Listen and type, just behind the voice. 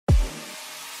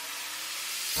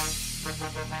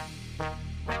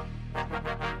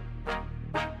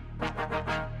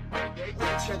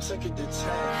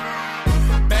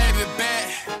Baby bet,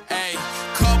 ayy,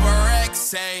 couple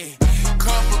racks, ayy,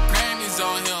 couple Grammys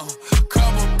on him,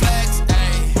 couple blacks,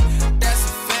 ayy, that's a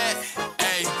fact,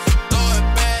 ayy, throw it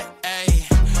back, ayy,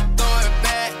 throw it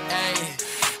back, ayy,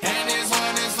 and this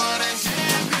one is for the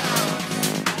champion.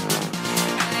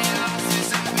 I ain't lost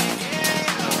since I began.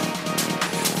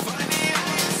 Funny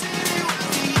how you said it was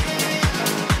the end.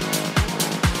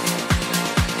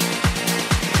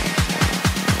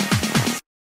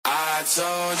 I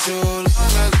told you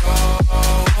long ago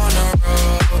on the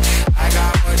road, I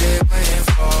got what they waiting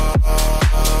for.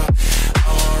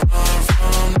 Don't run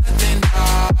from nothing,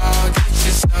 dog. Get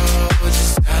your soul,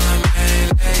 just tell them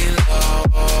ain't lay low.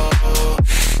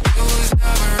 You was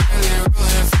never really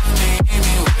rooting for me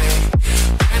anyway.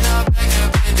 When I'm back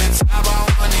up in the top, I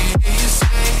wanna hear you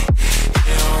say,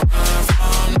 you don't run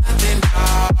from nothing,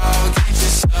 dog. Get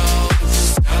your soul,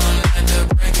 just tell them that the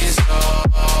break is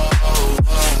over.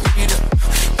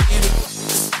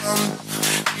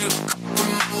 Need a couple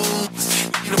moves,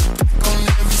 need a back on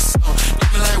every song.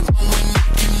 Nigga like one when you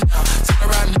get down. Tell the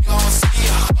right nigga on ski.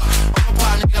 I'm a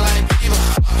pop nigga like Bieber.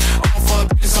 I'm for a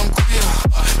bitch, I'm queer.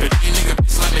 But these nigga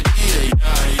bitch like me, yeah.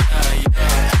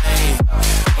 Hey,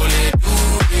 oh, let do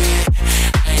it.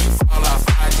 I ain't fall off,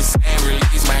 I just ain't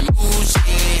release my new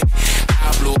shit.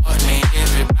 I blew up, man,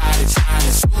 everybody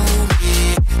tryna sue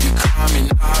me. You call me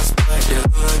Nas, but the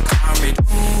hood call me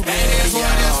Doobie. And this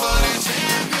one is for the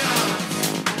champion.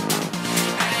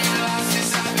 I ain't lost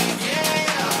since I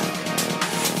began.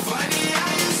 Funny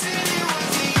how you said it was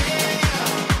the end.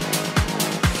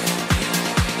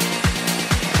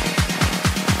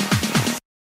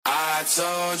 I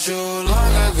told you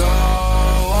long ago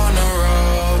on the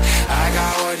road, I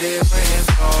got what they waiting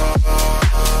for.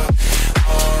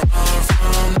 Don't run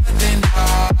from nothing,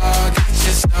 dog. Get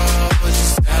your soul,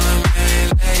 just tell them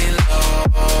ain't lay low.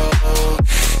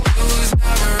 You was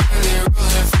never really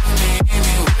rooting for me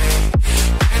anyway.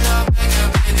 When I'm back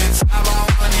up in the top, I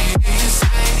wanna hear you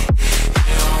say,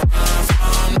 you don't run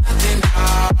from nothing,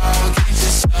 dog. Get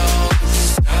your soul,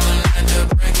 just tell them that the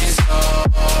break is over.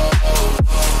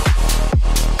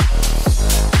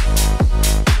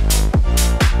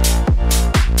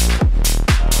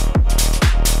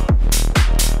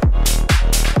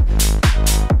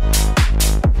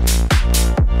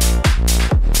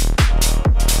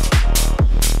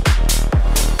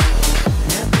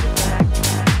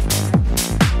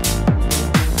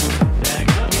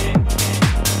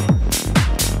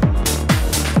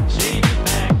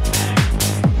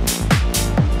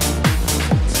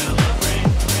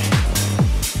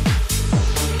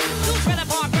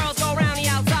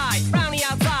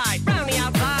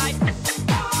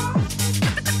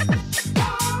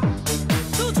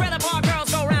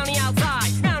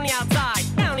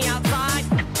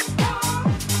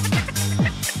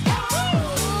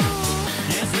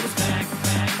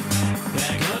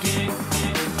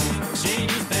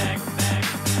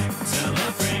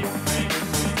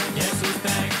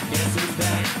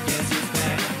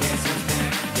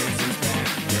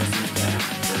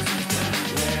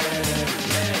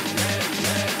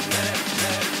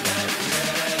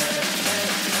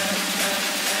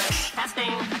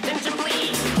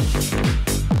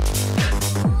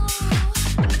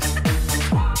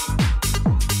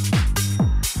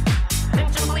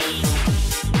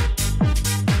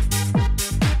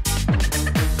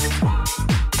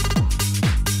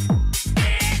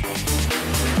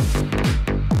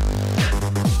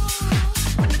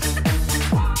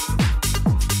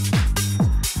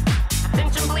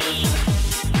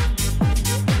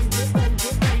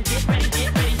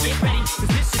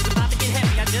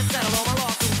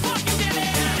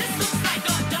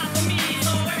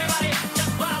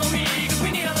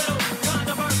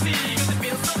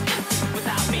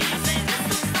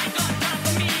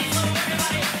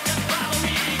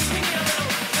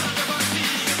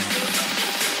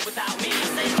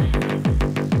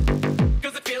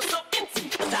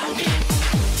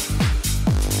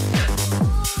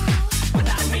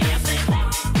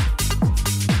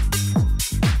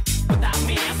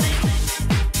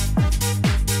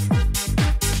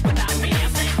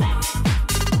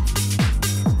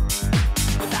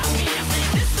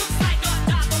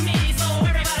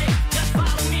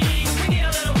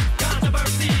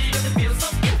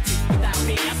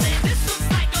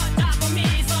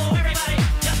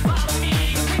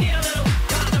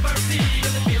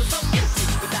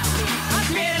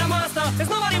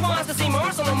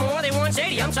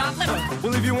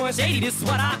 Well, if you want shady, this is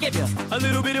what I'll give you. A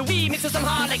little bit of weed mixed with some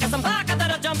hard liquor, some vodka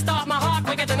that'll jumpstart my heart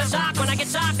quicker than a shock when I get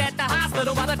shocked at the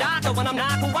hospital by the doctor. when I'm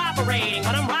not cooperating,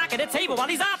 when I'm rocking the table while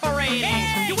he's operating.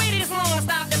 Hey! You waited this long to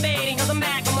stop debating, cause I'm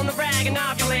back, I'm on the rag and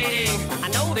ovulating. I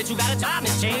know that you got a job,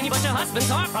 Miss Cheney, but your husband's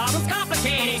heart problem's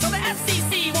complicating. So the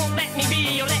FCC won't let me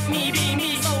be, or let me be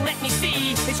me, so let me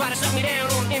see. They try to shut me down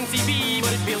on MTV,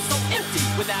 but it feels so empty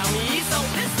without me. So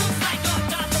this looks like a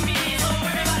job for me, so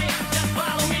everybody just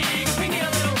follow me, cause we need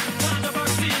a little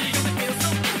controversy, cause it feels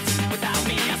so empty without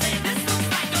me. I said this looks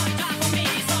like a job for me,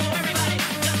 so everybody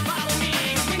just follow me,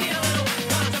 cause we need a little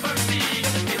controversy,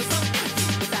 cause it feels so empty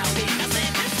without me. I said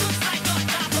this looks like a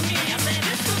job for me, I said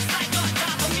this looks like a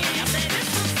job for me, I said this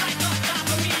looks like a job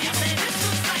for me, I said this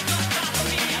looks like a job for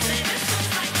me, I said this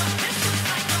looks like a, this looks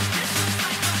like a, this looks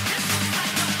like a, this looks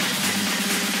like a,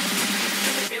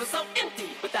 it feels so empty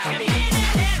without me.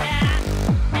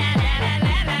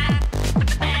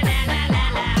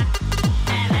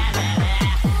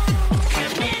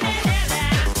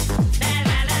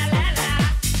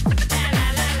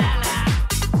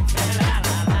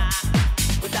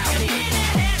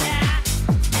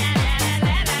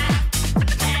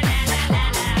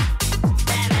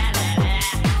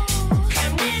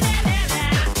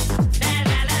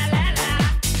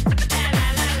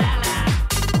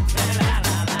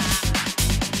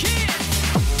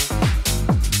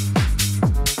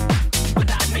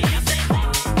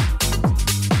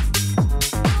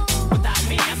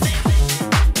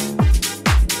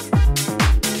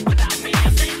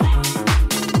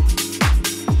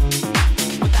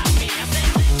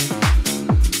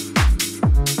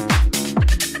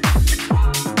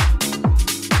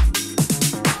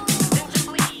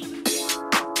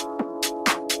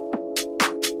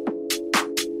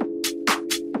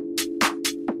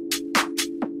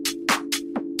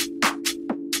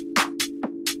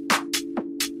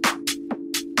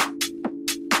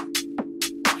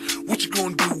 What you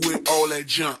gonna do with all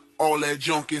that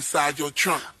junk inside your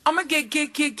trunk? I'ma get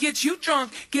you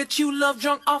drunk, get you love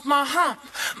drunk off my hump,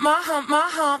 my hump, my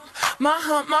hump, my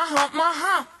hump, my hump, my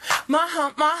hump, my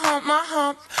hump, my hump, my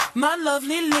hump, my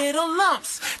lovely little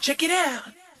lumps. Check it out.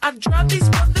 I drive these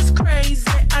brothers crazy.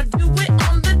 I do it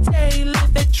on the daily.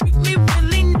 They treat me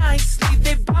really nicely.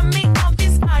 They buy me all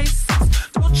these ices,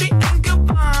 Dolce and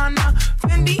Gabbana,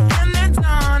 Fendi and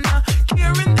Adana.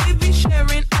 Karen, they be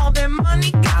sharing all their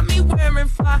money. Got me wearing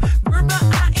fly Burberry,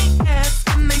 I ain't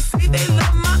asking. They say they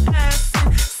love my ass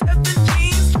and 7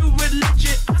 jeans, true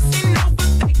religion. I say no, but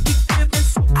they keep giving,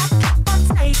 so I keep on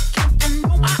taking. And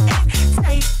no, I ain't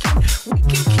taking. We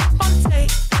can keep on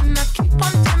taking. I keep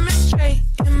on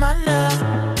demonstrating my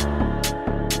love.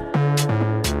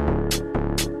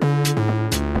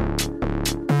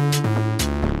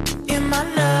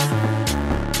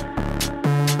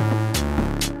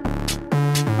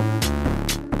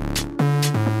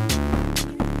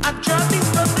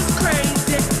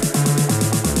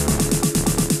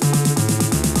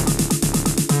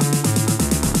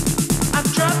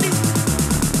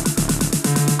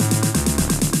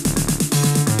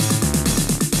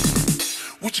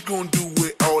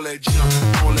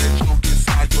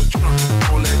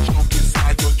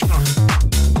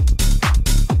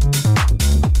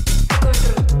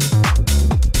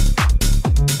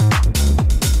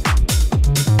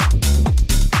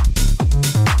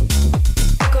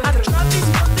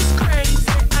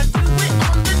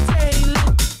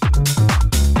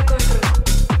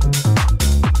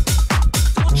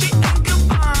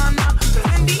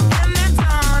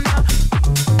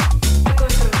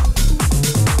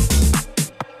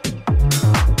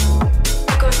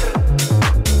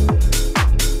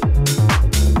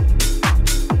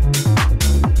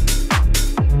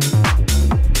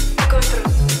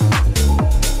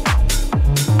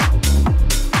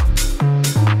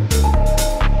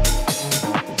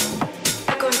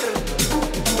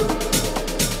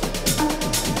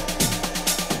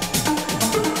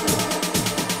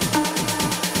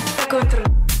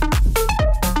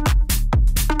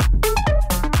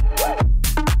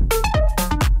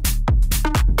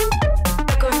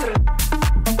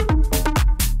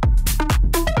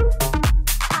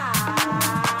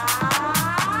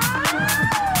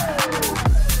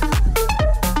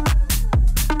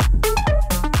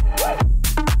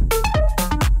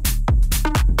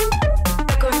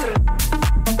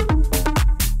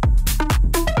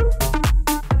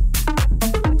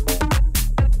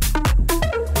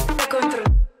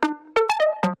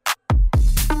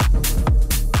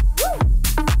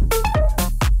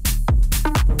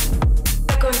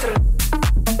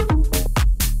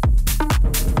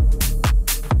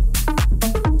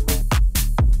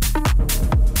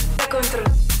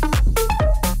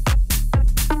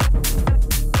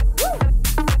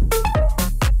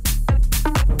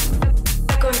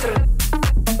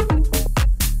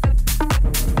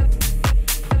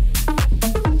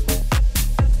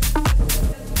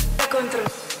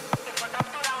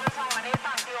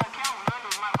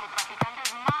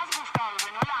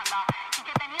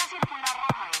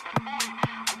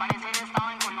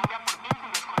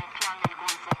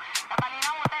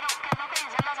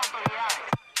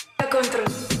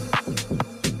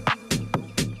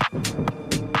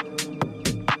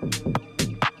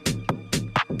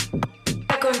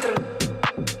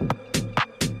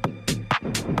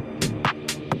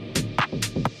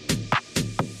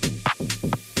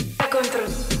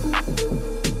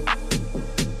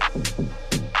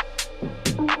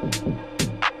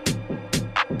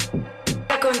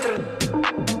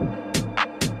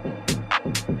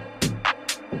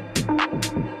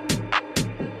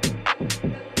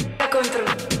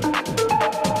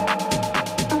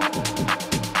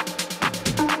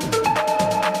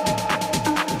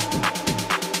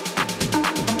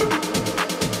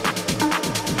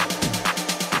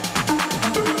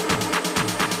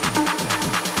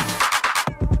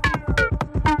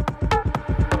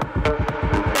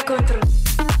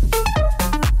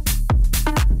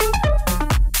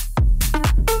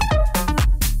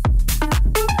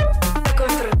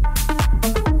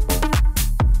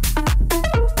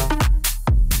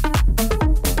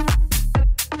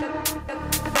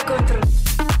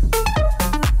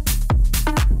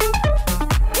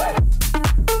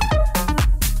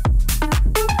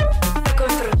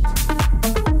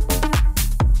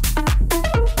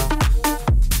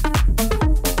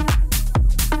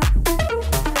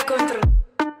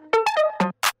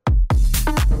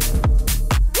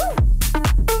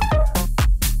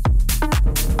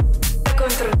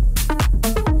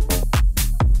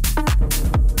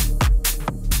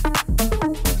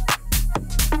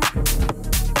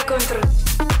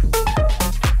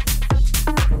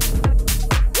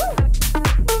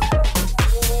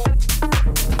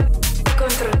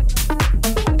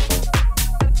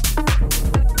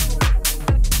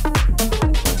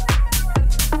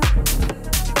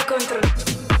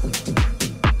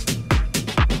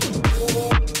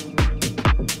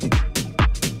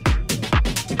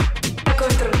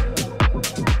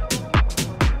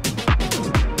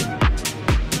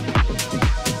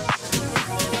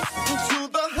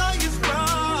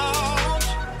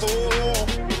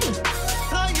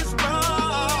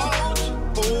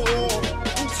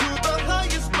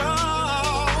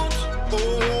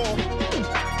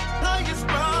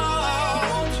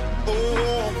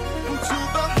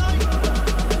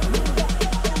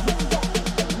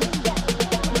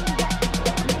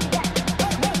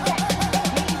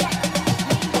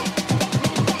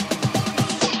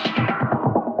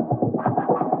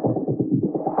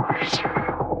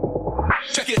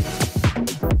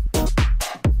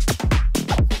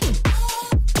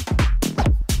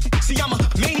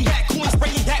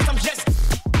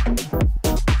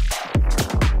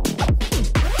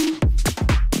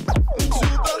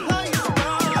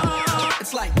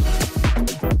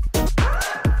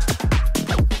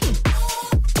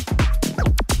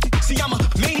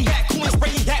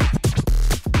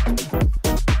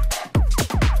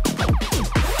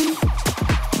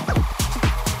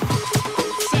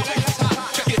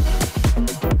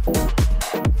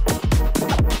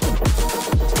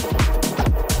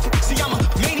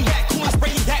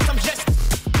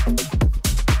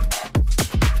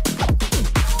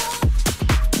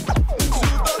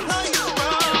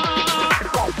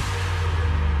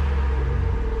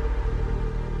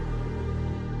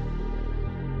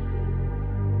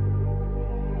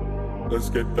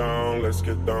 Let's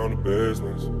get down to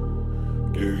business.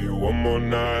 Give you one more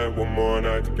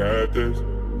night to get this.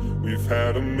 We've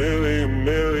had a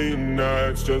million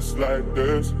nights just like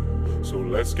this. So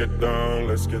let's get down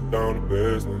to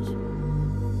business.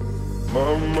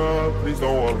 Mama, please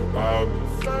don't worry about me.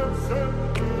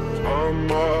 I'm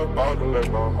about to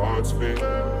let my heart speak.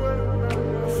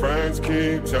 My friends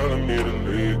keep telling me to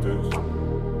leave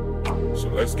this. So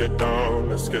let's get down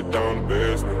to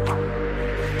business.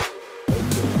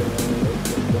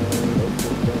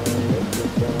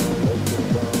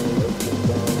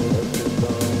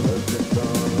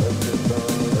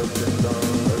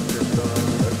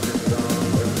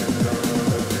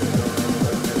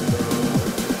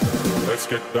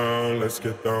 Let's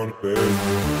get down to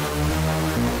business.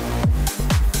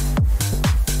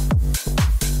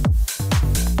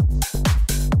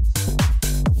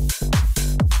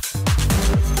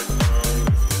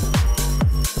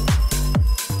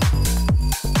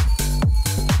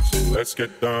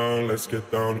 Let's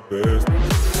get down to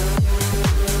business.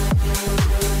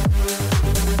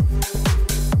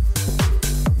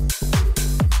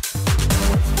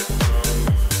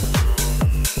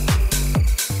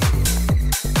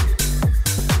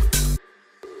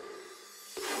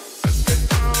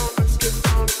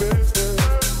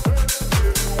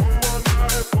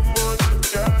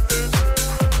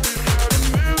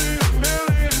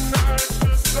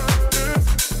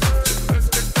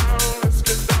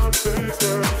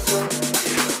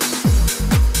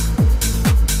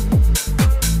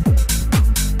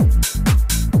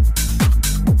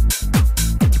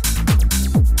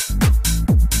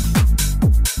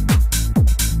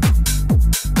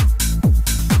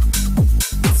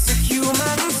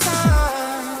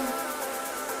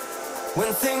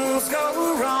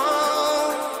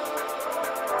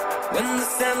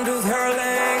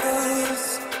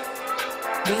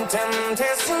 been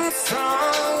temptation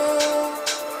strong,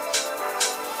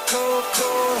 cold,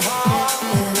 cold heart.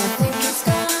 And I think it's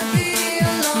gonna be a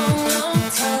long, long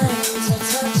time till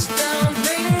touchdown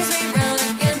brings me round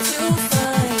again to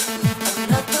find I'm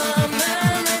not the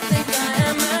man I think I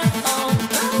am at all.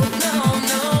 No, no,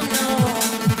 no, no.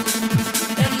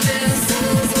 And this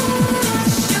is what I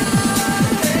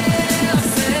should have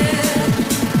said.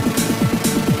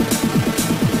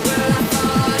 Well, I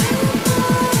thought it,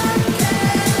 but I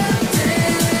kept it.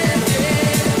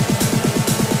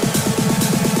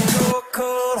 Cold,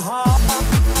 cold heart.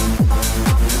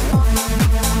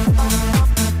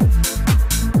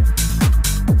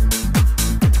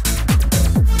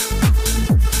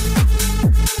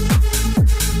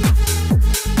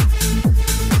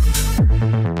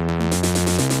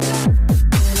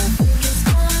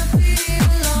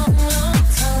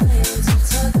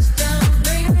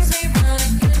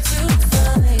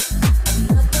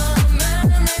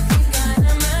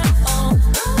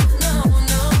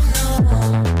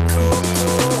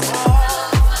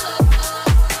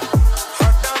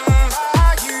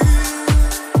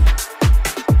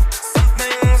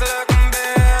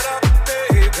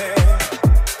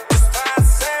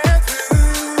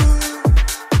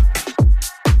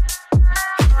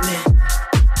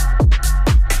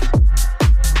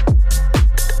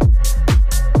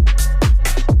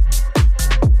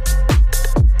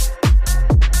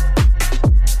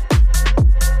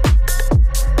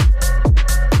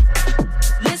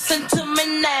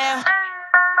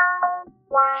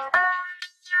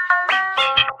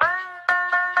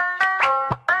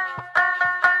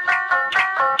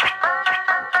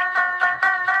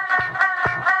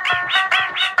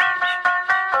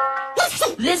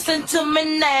 Listen to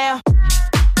me now. Listen to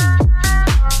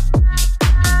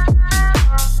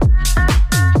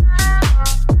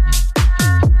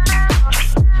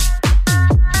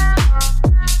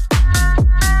me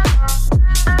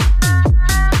now.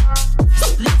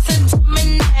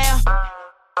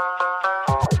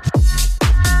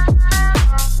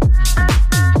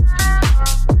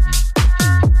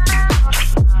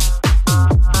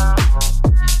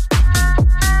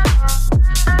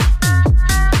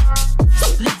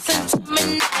 Listen to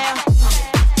me now.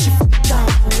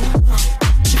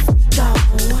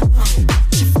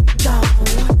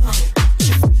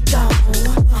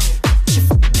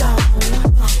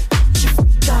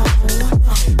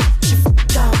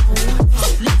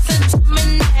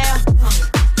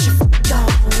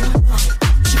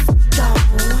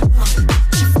 Listen to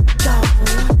me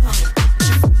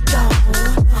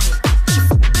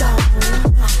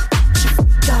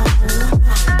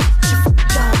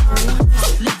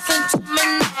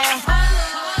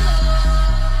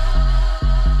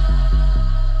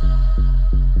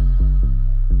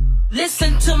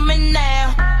Listen to me now. Listen to me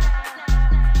now.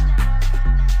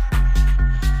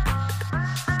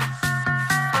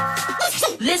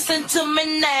 Listen to me now. Listen to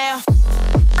me now.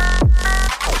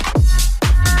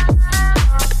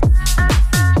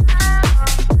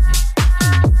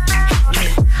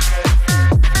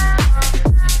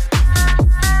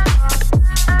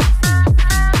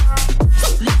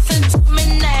 Listen to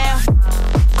me now.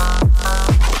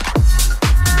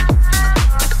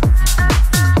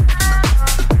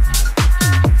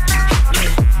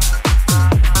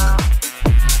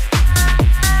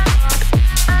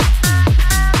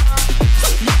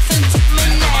 Listen to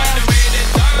me now.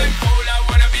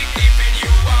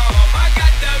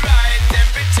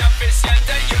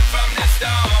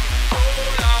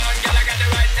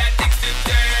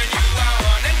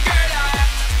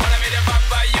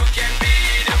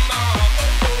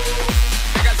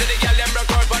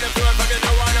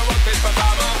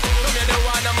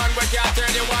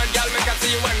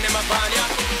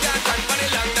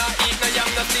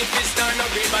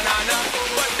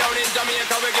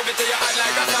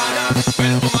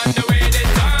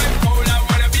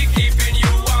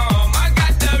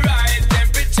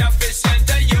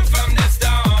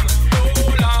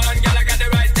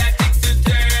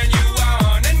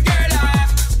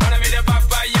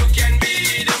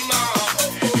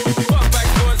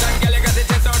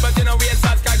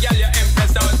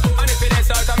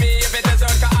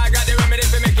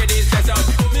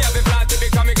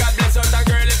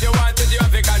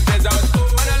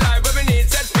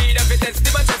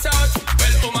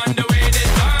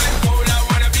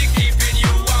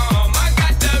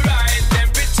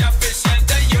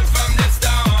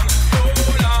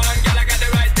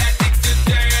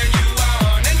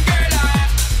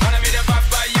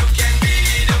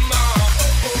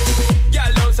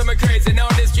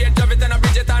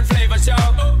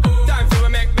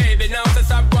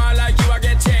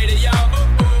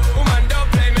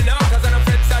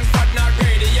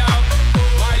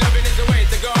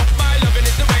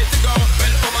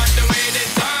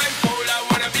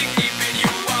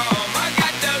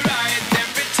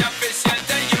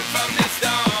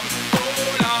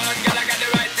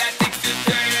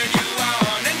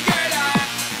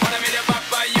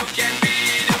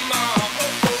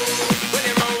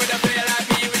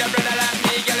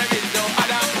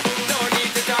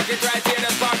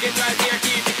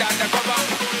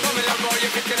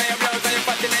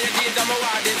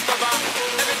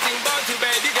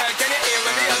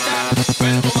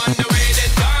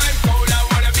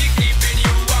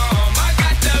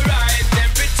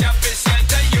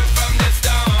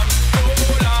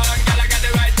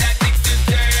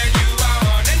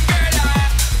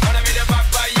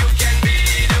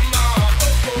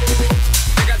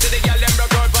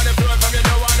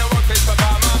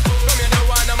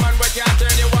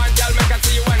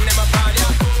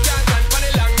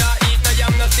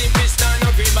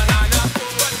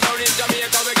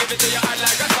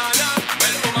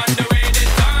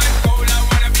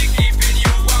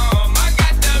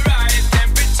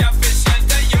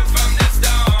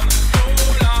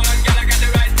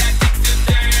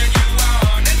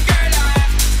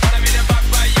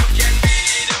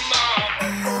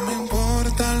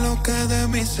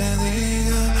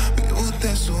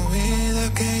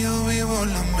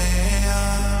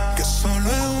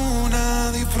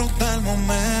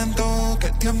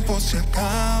 tiempo se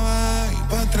acaba y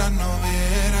para atrás no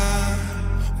viera.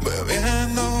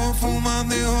 Bebiendo,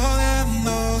 fumando y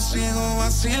jodiendo, sigo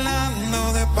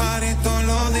vacilando de party todos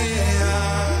los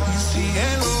días. Y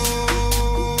síguelo.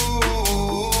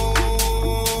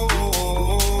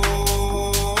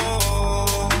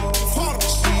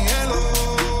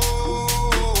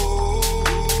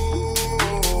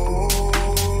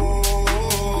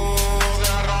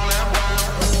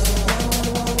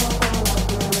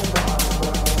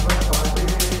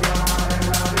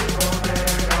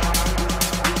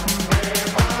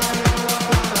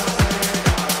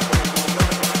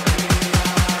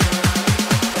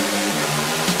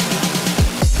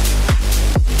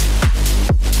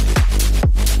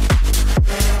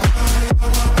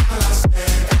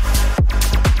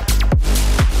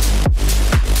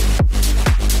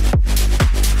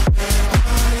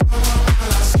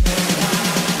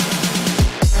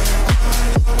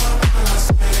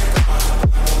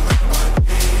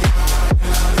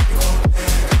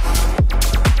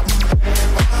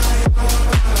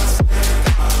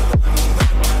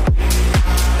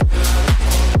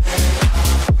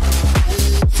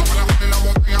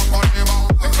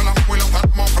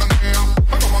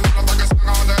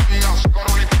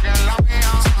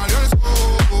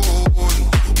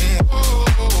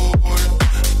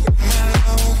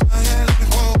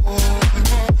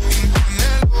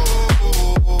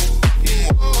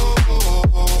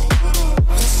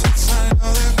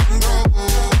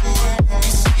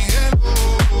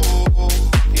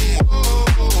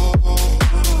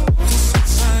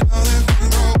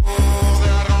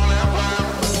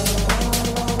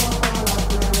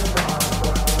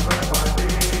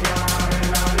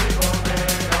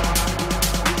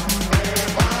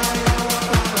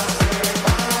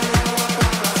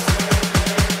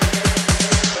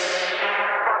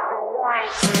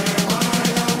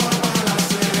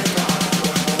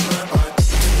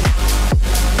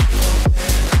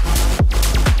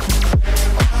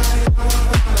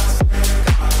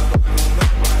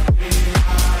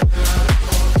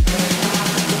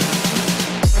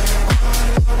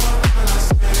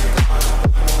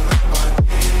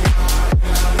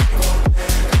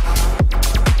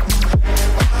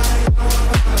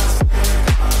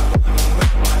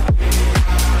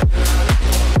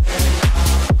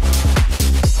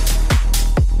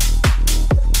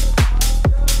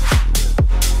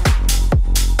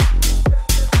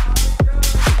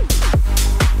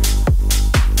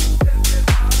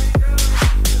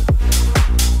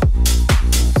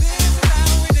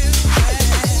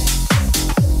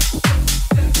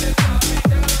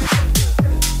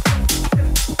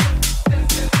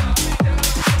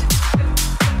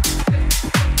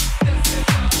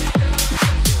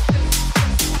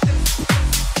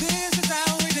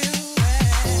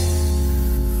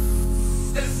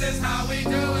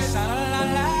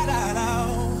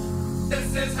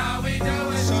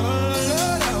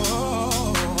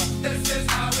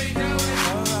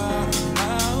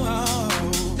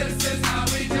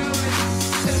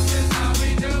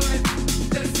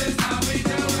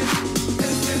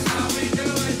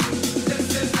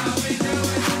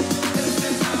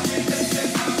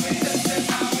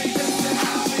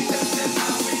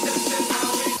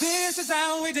 This is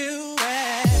how we do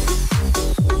it.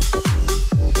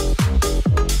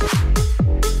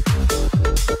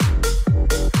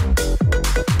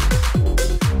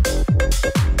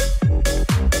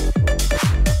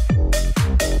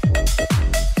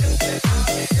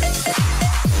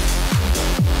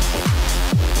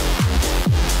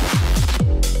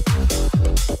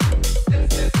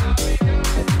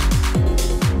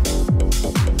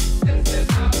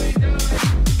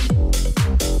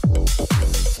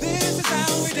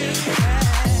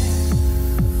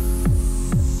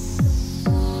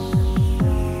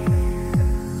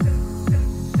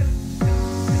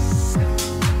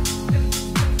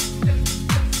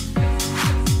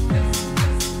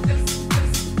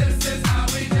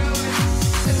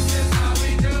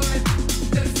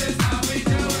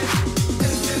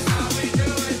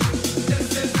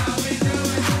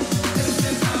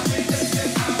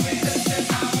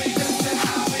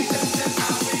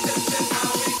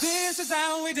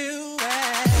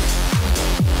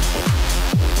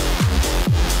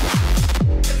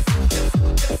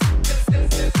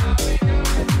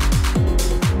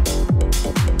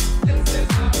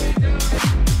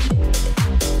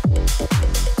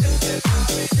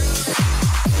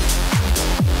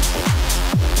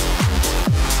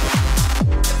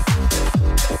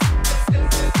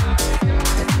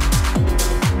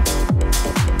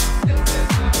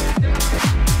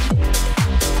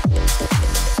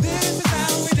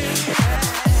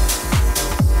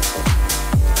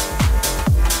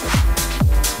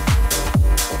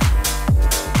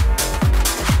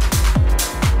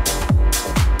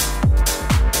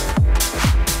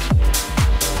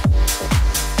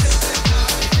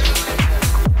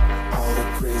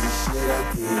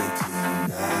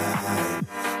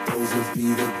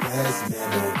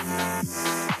 memories.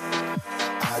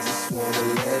 I just wanna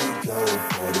let it go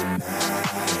for the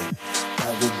night.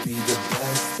 That would be the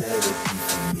best therapy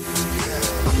for me.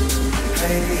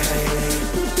 Hey, hey.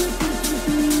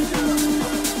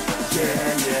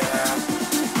 Yeah, yeah.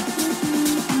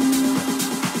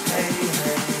 Hey,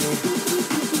 hey.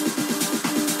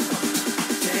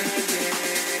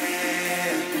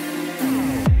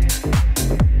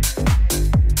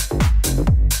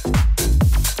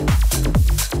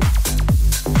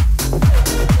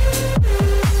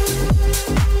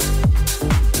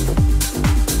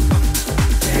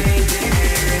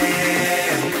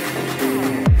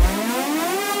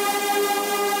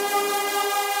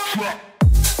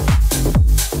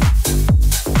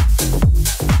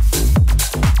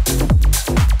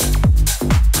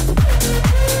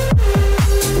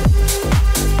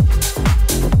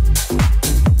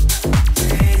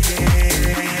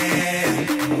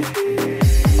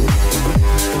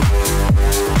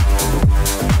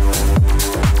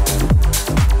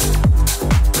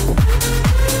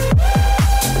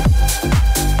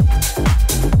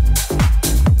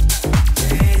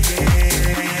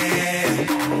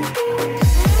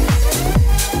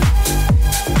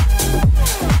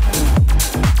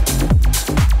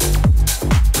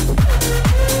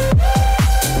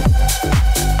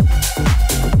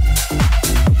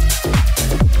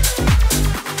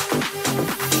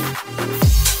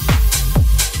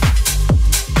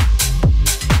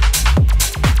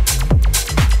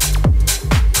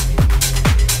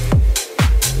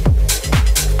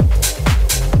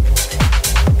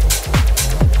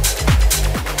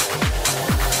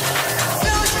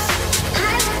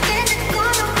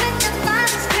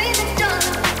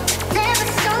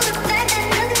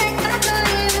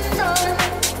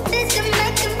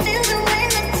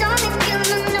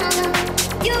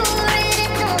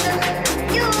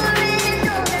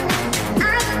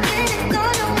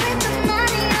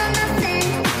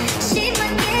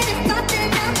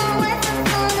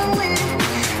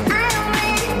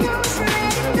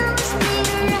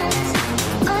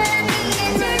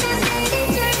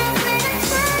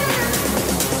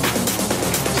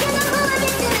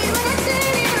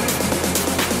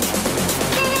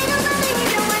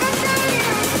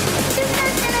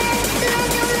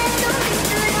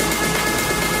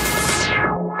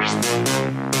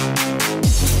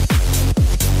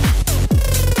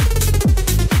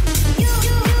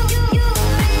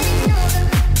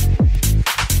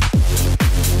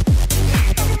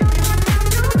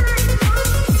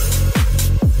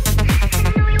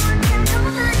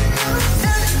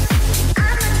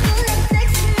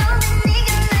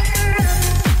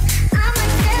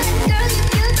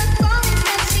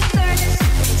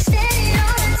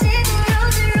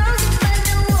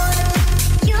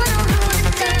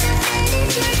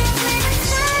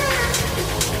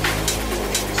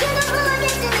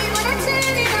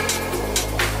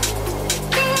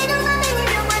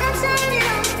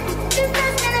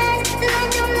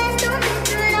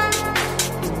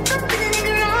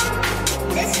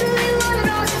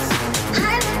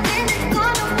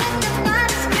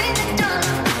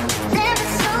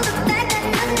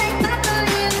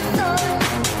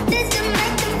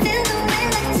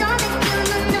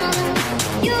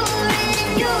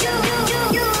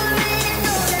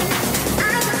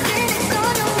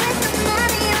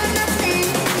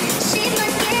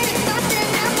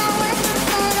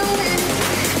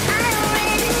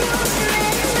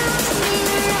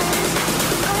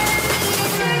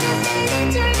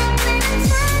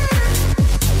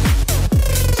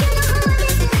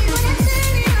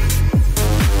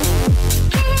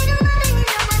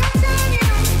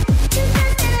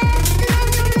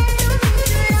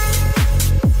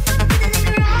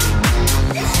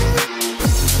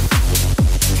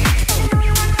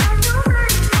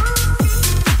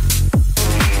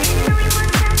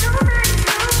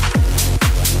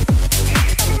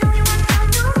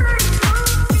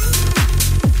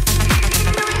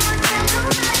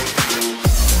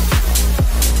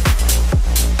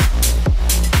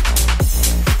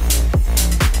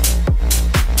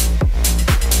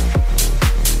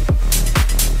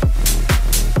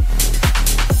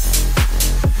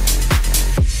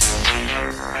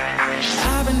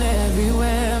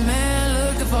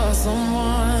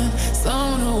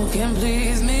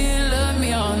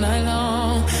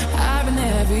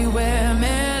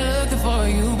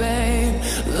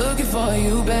 for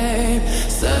you, babe.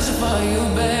 Searching for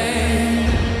you, babe.